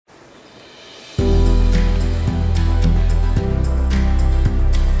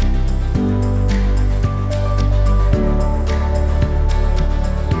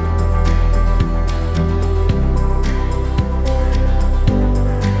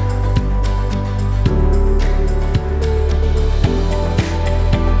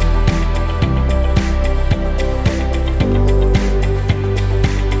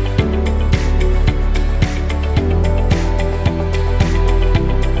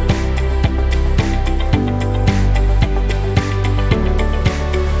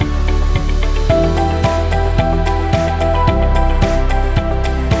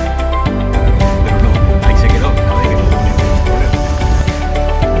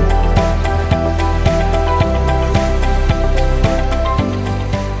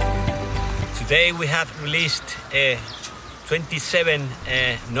today we have released 27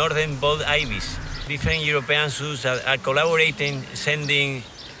 northern bald ibis. Different European zoos are collaborating, sending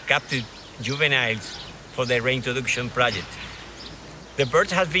captive juveniles for the reintroduction project. The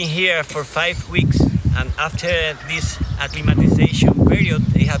birds have been here for 5 weeks, and after this acclimatization period,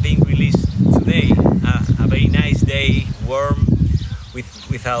 they have been released today. A very nice day, warm,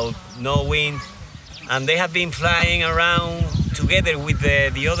 without no wind, and they have been flying around together with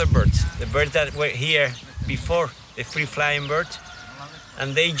the other birds, the birds that were here before, the free-flying birds,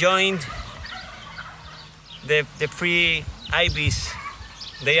 and they joined the free ibis.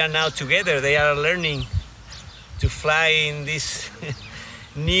 They are now together. They are learning to fly in this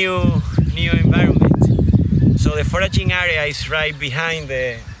new environment. So the foraging area is right behind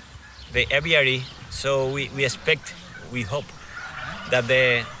the aviary. So we expect, we hope that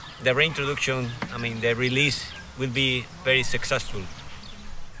the reintroduction, the release will be very successful.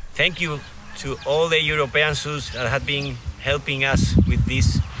 Thank you to all the European zoos that have been helping us with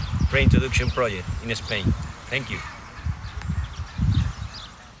this reintroduction project in Spain. Thank you.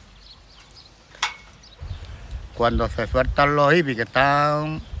 Cuando se sueltan los ibis que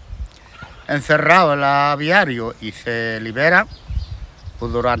están encerrados en el aviario y se liberan,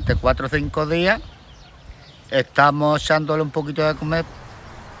 pues durante 4 o 5 días estamos echándole un poquito de comer